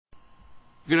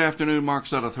Good afternoon, Mark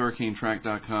Sudduth,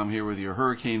 HurricaneTrack.com, here with your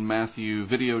Hurricane Matthew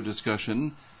video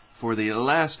discussion for the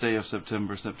last day of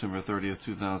September 30th,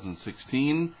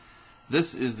 2016.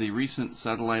 This is the recent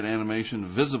satellite animation,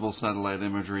 visible satellite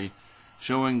imagery,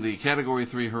 showing the Category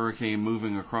 3 hurricane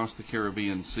moving across the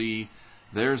Caribbean Sea.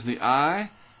 There's the eye.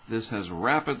 This has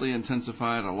rapidly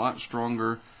intensified, a lot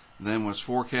stronger than was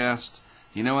forecast.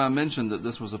 You know, I mentioned that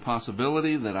this was a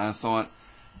possibility, that I thought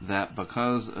that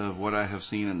because of what I have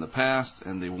seen in the past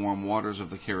and the warm waters of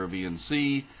the Caribbean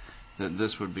Sea, that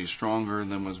this would be stronger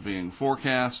than was being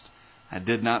forecast. I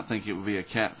did not think it would be a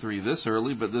Cat 3 this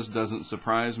early, but this doesn't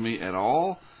surprise me at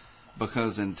all,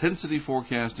 because intensity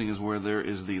forecasting is where there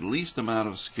is the least amount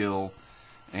of skill,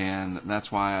 and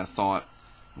that's why I thought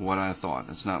what I thought.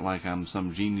 It's not like I'm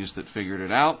some genius that figured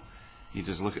it out. You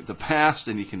just look at the past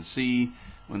and you can see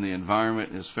when the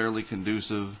environment is fairly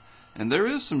conducive. And there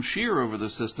is some shear over the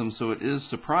system, so it is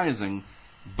surprising,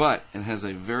 but it has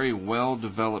a very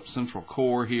well-developed central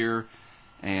core here,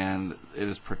 and it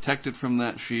is protected from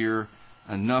that shear,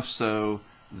 enough so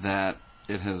that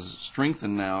it has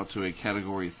strengthened now to a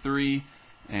Category 3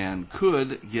 and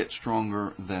could get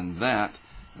stronger than that,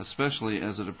 especially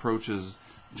as it approaches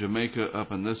Jamaica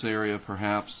up in this area,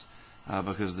 perhaps,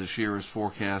 because the shear is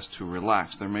forecast to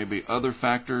relax. There may be other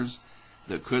factors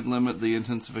that could limit the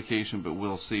intensification, but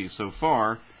we'll see. So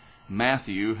far,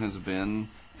 Matthew has been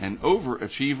an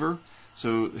overachiever.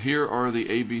 So here are the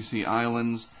ABC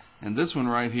Islands, and this one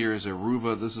right here is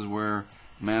Aruba. This is where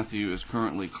Matthew is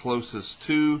currently closest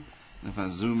to. And if I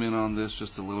zoom in on this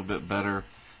just a little bit better,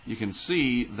 you can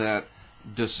see that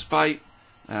despite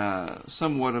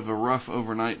somewhat of a rough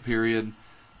overnight period,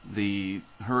 the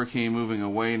hurricane moving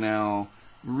away now,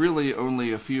 really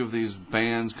only a few of these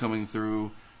bands coming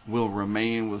through will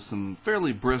remain with some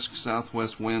fairly brisk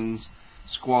southwest winds,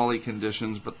 squally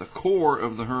conditions, but the core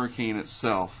of the hurricane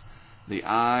itself, the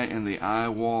eye and the eye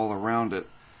wall around it,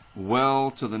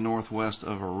 well to the northwest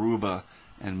of Aruba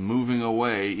and moving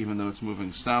away, even though it's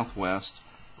moving southwest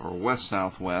or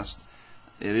west-southwest,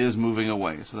 it is moving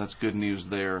away. So that's good news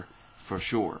there for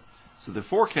sure. So the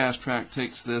forecast track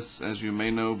takes this, as you may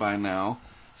know by now,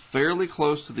 fairly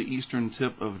close to the eastern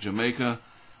tip of Jamaica,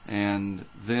 and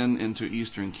then into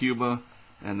eastern Cuba,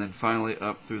 and then finally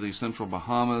up through the central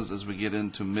Bahamas as we get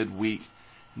into midweek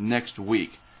next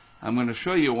week. I'm going to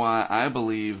show you why I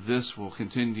believe this will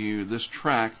continue, this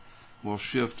track will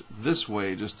shift this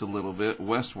way just a little bit,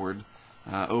 westward,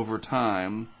 over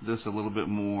time. This a little bit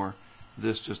more,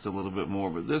 this just a little bit more,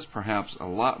 but this perhaps a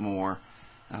lot more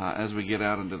as we get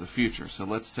out into the future. So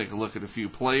let's take a look at a few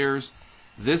players.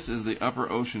 This is the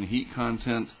upper ocean heat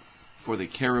content for the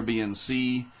Caribbean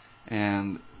Sea,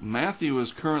 and Matthew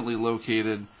is currently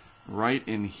located right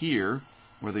in here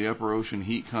where the upper ocean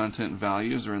heat content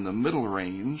values are in the middle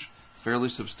range, fairly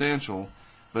substantial,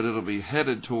 but it'll be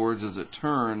headed towards, as it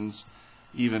turns,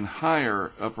 even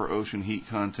higher upper ocean heat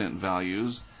content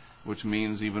values, which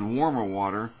means even warmer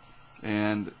water.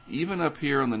 And even up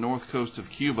here on the north coast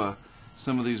of Cuba,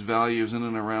 some of these values in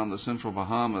and around the central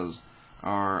Bahamas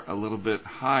are a little bit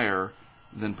higher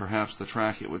than perhaps the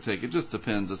track it would take. It just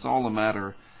depends. It's all a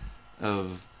matter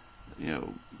of,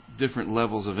 different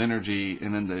levels of energy,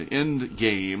 and in the end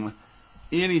game,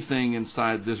 anything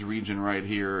inside this region right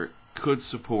here could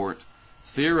support,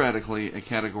 theoretically, a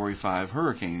Category 5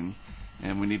 hurricane,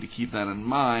 and we need to keep that in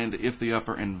mind if the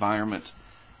upper environment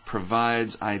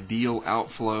provides ideal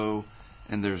outflow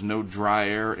and there's no dry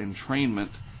air entrainment,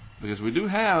 because we do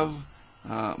have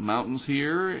mountains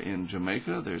here in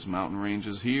Jamaica, there's mountain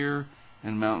ranges here,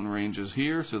 and mountain ranges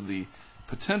here, so the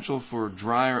potential for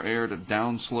drier air to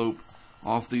downslope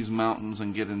off these mountains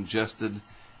and get ingested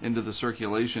into the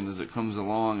circulation as it comes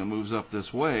along and moves up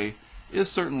this way is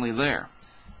certainly there.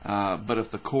 But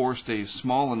if the core stays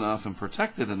small enough and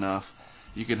protected enough,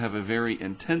 you can have a very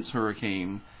intense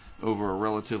hurricane over a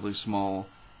relatively small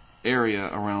area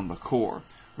around the core.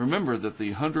 Remember that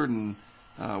the 100 and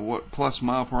plus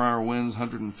mile per hour winds,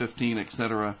 115,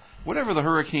 etc., whatever the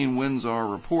hurricane winds are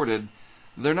reported,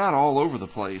 they're not all over the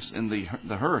place in the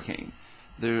hurricane.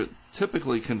 They're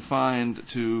typically confined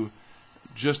to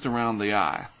just around the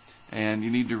eye. And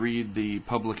you need to read the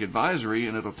public advisory,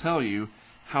 and it'll tell you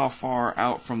how far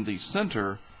out from the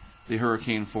center the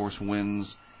hurricane force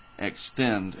winds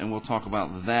extend. And we'll talk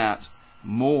about that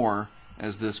more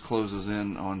as this closes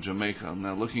in on Jamaica.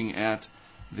 Now, looking at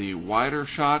the wider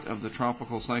shot of the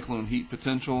tropical cyclone heat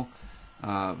potential,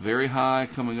 very high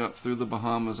coming up through the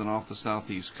Bahamas and off the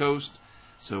southeast coast.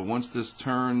 So once this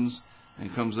turns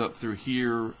and comes up through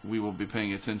here, we will be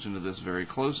paying attention to this very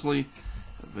closely.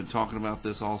 I've been talking about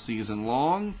this all season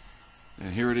long,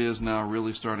 and here it is now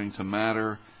really starting to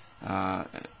matter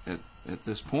at at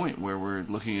this point where we're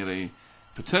looking at a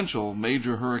potential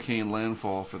major hurricane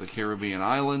landfall for the Caribbean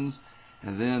islands,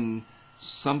 and then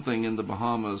something in the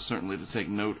Bahamas certainly to take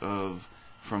note of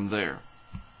from there.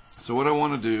 So what I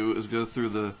want to do is go through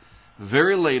the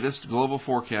very latest global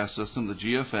forecast system, the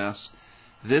GFS.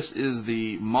 This is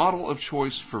the model of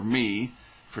choice for me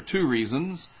for two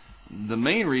reasons. The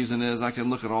main reason is I can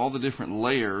look at all the different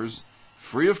layers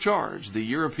free of charge. The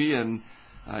European,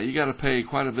 you got to pay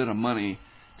quite a bit of money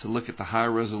to look at the high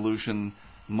resolution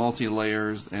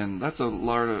multi-layers, and that's a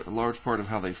large part of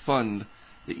how they fund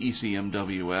the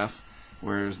ECMWF,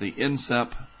 whereas the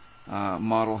Sept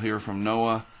model here from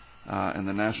NOAA and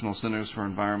the National Centers for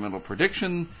Environmental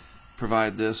Prediction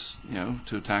provide this,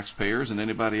 to taxpayers and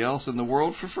anybody else in the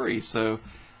world for free. So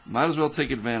might as well take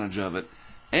advantage of it.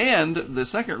 And the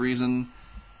second reason,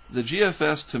 the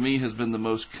GFS to me has been the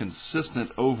most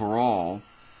consistent overall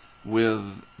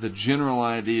with the general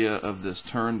idea of this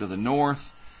turn to the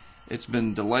north. It's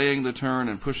been delaying the turn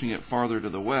and pushing it farther to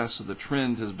the west, so the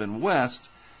trend has been west,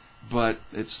 but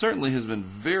it certainly has been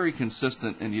very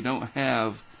consistent, and you don't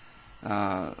have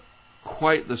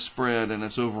quite the spread in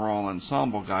its overall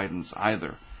ensemble guidance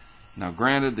either. Now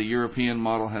granted, the European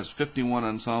model has 51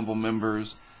 ensemble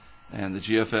members and the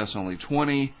GFS only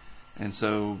 20, and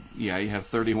so yeah, you have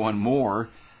 31 more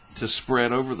to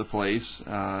spread over the place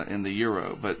in the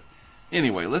Euro. But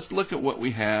anyway, let's look at what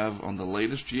we have on the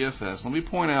latest GFS. Let me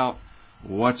point out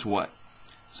what's what.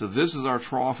 So this is our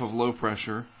trough of low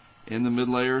pressure in the mid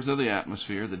layers of the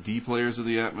atmosphere. The deep layers of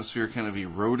the atmosphere kind of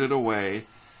eroded away.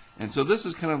 And so this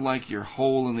is kind of like your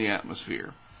hole in the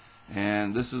atmosphere.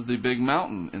 And this is the big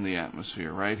mountain in the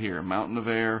atmosphere right here, a mountain of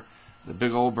air, the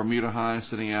big old Bermuda High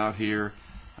sitting out here.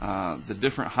 The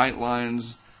different height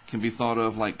lines can be thought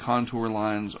of like contour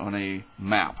lines on a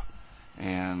map.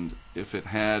 And if it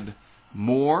had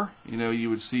more, you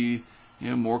would see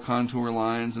more contour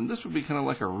lines, and this would be kind of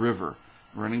like a river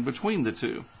running between the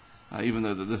two. Even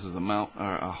though this is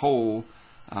a hole,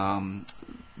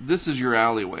 this is your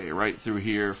alleyway right through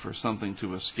here for something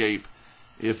to escape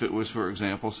if it was, for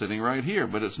example, sitting right here.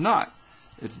 But it's not.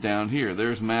 It's down here.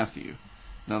 There's Matthew.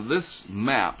 Now this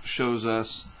map shows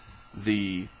us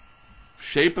the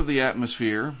shape of the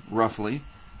atmosphere, roughly,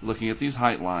 looking at these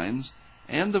height lines,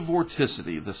 and the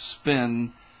vorticity, the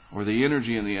spin or the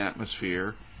energy in the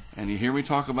atmosphere. And you hear me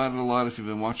talk about it a lot if you've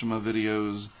been watching my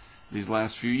videos these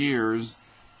last few years.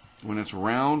 When it's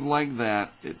round like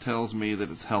that, it tells me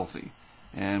that it's healthy.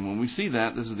 And when we see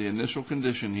that, this is the initial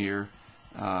condition here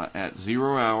at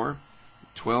 0 hour,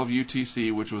 12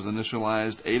 UTC, which was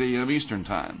initialized 8 a.m. Eastern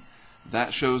Time.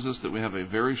 That shows us that we have a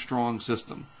very strong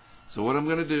system. So what I'm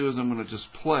going to do is I'm going to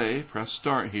just press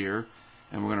start here,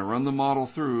 and we're going to run the model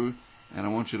through, and I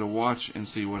want you to watch and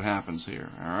see what happens here.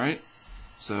 All right?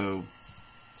 So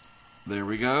there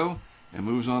we go. It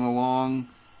moves on along.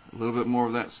 A little bit more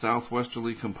of that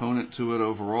southwesterly component to it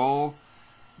overall.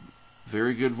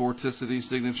 Very good vorticity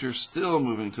signature, still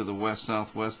moving to the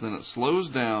west-southwest. Then it slows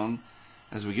down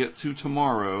as we get to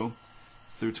tomorrow,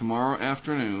 through tomorrow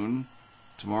afternoon,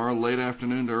 tomorrow late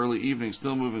afternoon to early evening,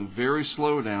 still moving very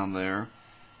slow down there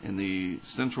in the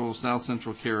south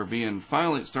central Caribbean.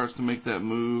 Finally, it starts to make that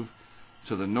move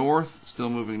to the north, still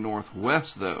moving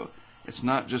northwest though. It's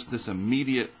not just this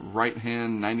immediate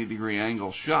right-hand 90-degree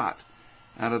angle shot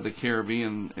out of the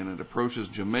Caribbean, and it approaches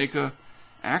Jamaica.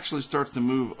 Actually starts to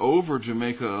move over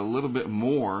Jamaica a little bit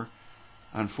more,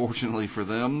 unfortunately for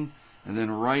them, and then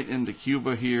right into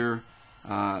Cuba here.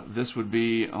 This would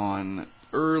be on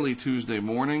early Tuesday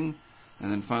morning,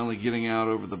 and then finally getting out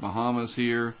over the Bahamas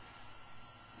here,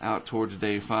 out towards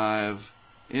day 5,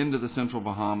 into the central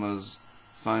Bahamas.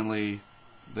 Finally,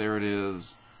 there it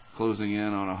is, closing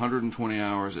in on 120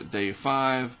 hours at day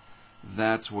 5.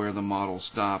 That's where the model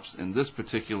stops in this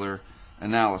particular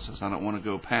analysis. I don't want to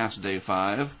go past day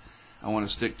 5. I want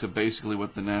to stick to basically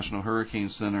what the National Hurricane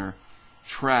Center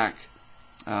track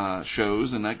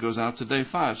shows, and that goes out to day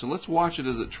 5. So let's watch it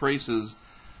as it traces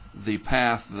the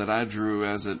path that I drew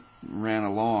as it ran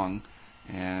along.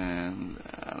 And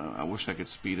I wish I could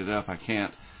speed it up. I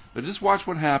can't. But just watch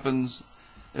what happens.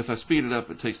 If I speed it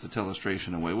up, it takes the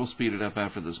telestration away. We'll speed it up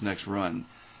after this next run.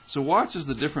 So watch as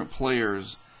the different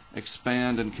players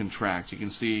expand and contract. You can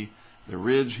see the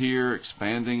ridge here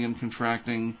expanding and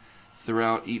contracting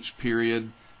throughout each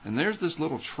period. And there's this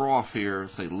little trough here.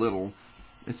 Say little.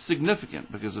 It's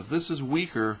significant because if this is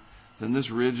weaker, then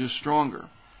this ridge is stronger.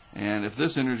 And if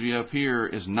this energy up here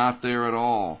is not there at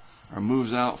all, or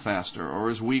moves out faster, or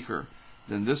is weaker,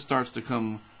 then this starts to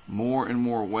come more and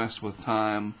more west with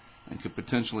time and could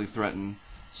potentially threaten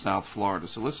South Florida.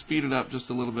 So let's speed it up just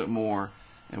a little bit more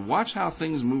And watch how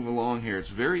things move along here. It's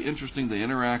very interesting, the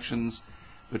interactions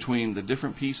between the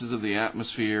different pieces of the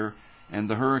atmosphere and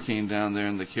the hurricane down there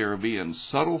in the Caribbean.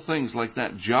 Subtle things like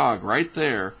that jog right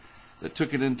there that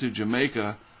took it into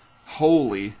Jamaica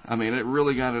wholly. I mean, it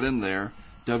really got it in there.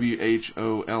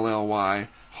 W-H-O-L-L-Y,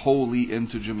 wholly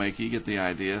into Jamaica. You get the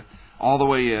idea. All the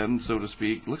way in, so to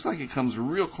speak. Looks like it comes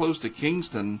real close to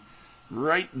Kingston.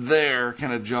 Right there,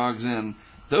 kind of jogs in.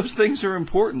 Those things are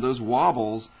important, those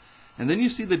wobbles. And then you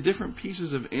see the different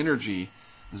pieces of energy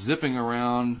zipping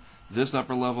around. This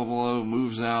upper level below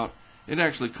moves out. It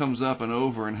actually comes up and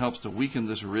over and helps to weaken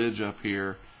this ridge up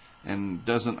here and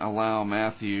doesn't allow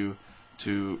Matthew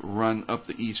to run up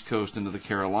the east coast into the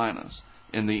Carolinas.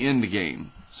 In the end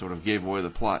game, sort of gave away the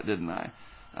plot, didn't I?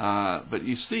 But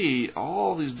you see,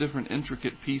 all these different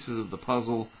intricate pieces of the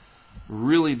puzzle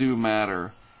really do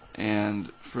matter.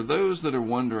 And for those that are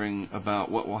wondering about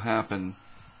what will happen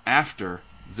after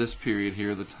this period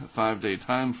here, the 5-day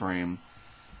time frame,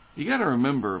 you got to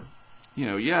remember,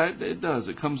 yeah, it does.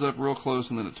 It comes up real close,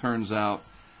 and then it turns out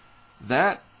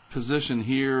that position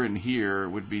here and here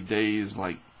would be days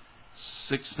like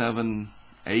 6, 7,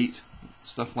 8,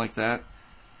 stuff like that.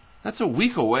 That's a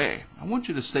week away. I want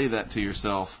you to say that to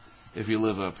yourself if you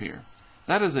live up here.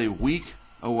 That is a week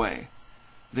away.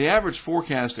 The average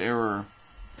forecast error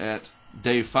at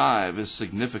day 5 is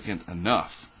significant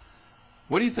enough.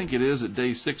 What do you think it is at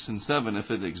day 6 and 7 if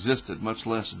it existed, much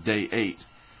less day 8?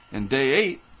 And day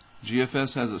 8,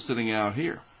 GFS has it sitting out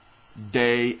here.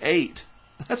 Day 8.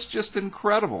 That's just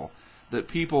incredible that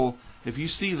people, if you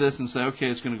see this and say,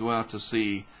 okay, it's going to go out to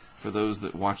sea for those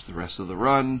that watch the rest of the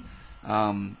run,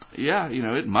 yeah,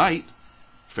 it might.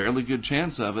 Fairly good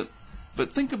chance of it.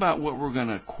 But think about what we're going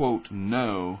to, quote,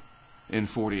 know in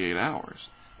 48 hours.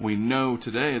 We know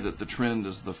today that the trend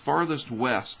is the farthest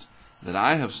west that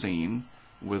I have seen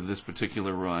with this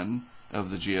particular run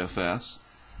of the GFS.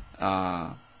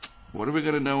 What are we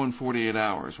going to know in 48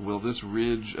 hours? Will this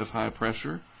ridge of high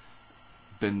pressure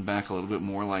bend back a little bit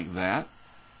more like that?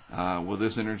 Will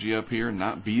this energy up here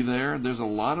not be there? There's a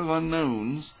lot of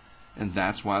unknowns, and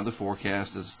that's why the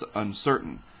forecast is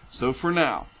uncertain. So for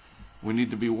now, we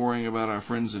need to be worrying about our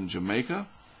friends in Jamaica,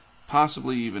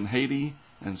 possibly even Haiti,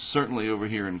 and certainly over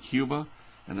here in Cuba.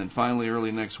 And then finally,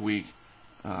 early next week,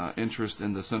 interest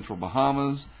in the central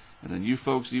Bahamas. And then you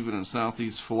folks even in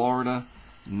southeast Florida,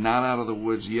 not out of the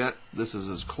woods yet. This is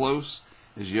as close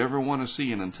as you ever want to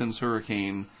see an intense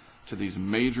hurricane to these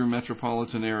major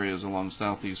metropolitan areas along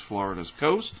southeast Florida's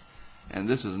coast. And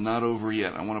this is not over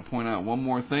yet. I want to point out one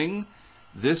more thing.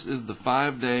 This is the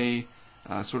 5-day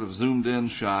sort of zoomed in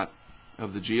shot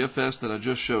of the GFS that I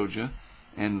just showed you.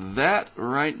 And that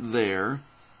right there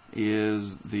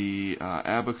is the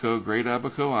Abaco, Great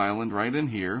Abaco Island right in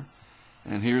here.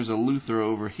 And here's a Luther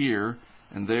over here.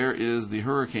 And there is the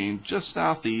hurricane just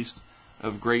southeast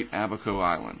of Great Abaco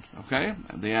Island. Okay?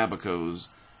 The Abacos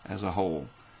as a whole.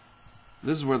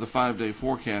 This is where the 5-day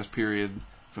forecast period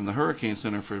from the Hurricane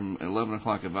Center from 11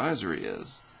 o'clock advisory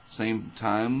is. Same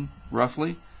time,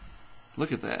 roughly.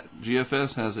 Look at that.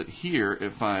 GFS has it here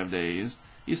at 5 days.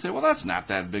 You say, well, that's not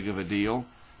that big of a deal.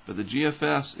 But the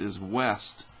GFS is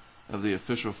west of the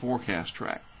official forecast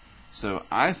track. So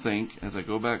I think, as I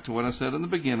go back to what I said in the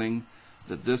beginning,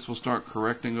 that this will start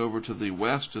correcting over to the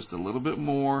west just a little bit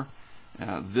more.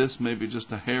 This maybe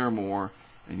just a hair more.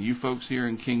 And you folks here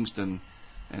in Kingston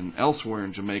and elsewhere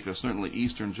in Jamaica, certainly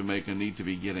eastern Jamaica, need to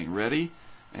be getting ready,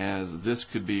 as this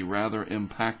could be rather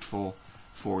impactful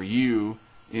for you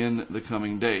in the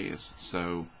coming days.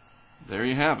 So there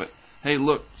you have it. Hey,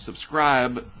 look,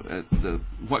 subscribe.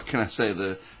 What can I say?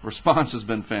 The response has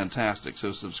been fantastic.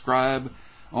 So subscribe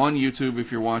on YouTube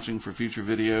if you're watching for future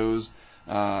videos.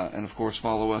 And, of course,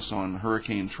 follow us on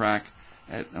Hurricane Track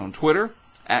on Twitter.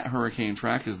 @Hurricane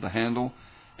Track is the handle.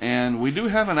 And we do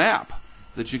have an app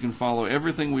that you can follow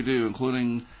everything we do,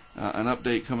 including an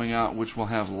update coming out which will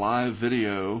have live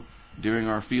video during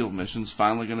our field missions.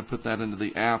 Finally going to put that into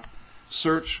the app.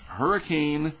 Search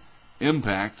Hurricane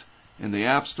Impact in the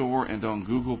App Store and on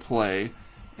Google Play,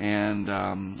 and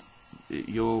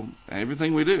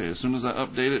everything we do, as soon as I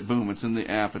update it, boom, it's in the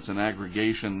app. It's an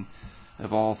aggregation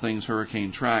of all things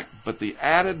Hurricane Track. But the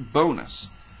added bonus,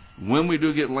 when we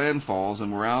do get landfalls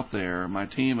and we're out there, my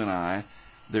team and I,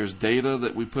 there's data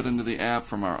that we put into the app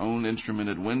from our own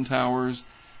instrumented wind towers,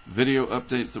 video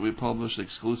updates that we publish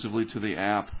exclusively to the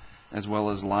app, as well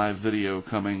as live video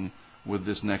coming with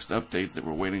this next update that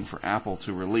we're waiting for Apple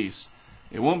to release.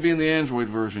 It won't be in the Android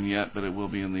version yet, but it will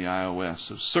be in the iOS.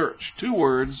 So search, 2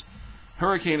 words,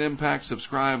 Hurricane Impact,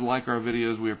 subscribe, like our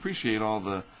videos. We appreciate all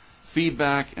the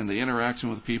feedback and the interaction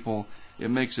with people. It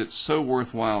makes it so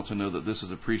worthwhile to know that this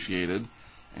is appreciated.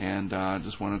 and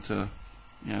just wanted to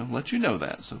let you know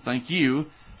that. So thank you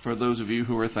for those of you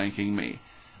who are thanking me.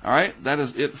 All right, that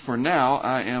is it for now.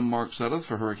 I am Mark Sudduth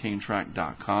for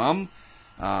HurricaneTrack.com.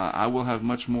 I will have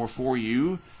much more for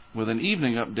you with an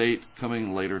evening update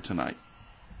coming later tonight.